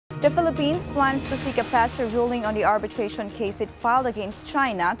The Philippines plans to seek a faster ruling on the arbitration case it filed against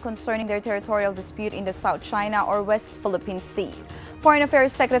China concerning their territorial dispute in the South China or West Philippine Sea. Foreign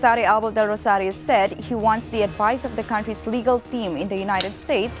Affairs Secretary Albert Del Rosario said he wants the advice of the country's legal team in the United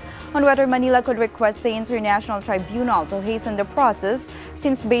States on whether Manila could request the International Tribunal to hasten the process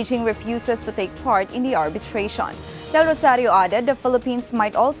since Beijing refuses to take part in the arbitration. Del Rosario added the Philippines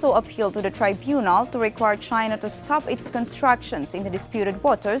might also appeal to the tribunal to require China to stop its constructions in the disputed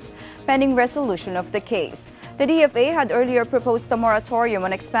waters pending resolution of the case. The DFA had earlier proposed a moratorium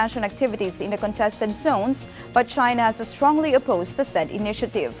on expansion activities in the contested zones, but China has strongly opposed the said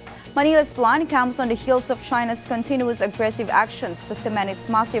initiative. Manila's plan comes on the heels of China's continuous aggressive actions to cement its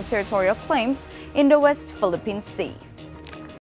massive territorial claims in the West Philippine Sea.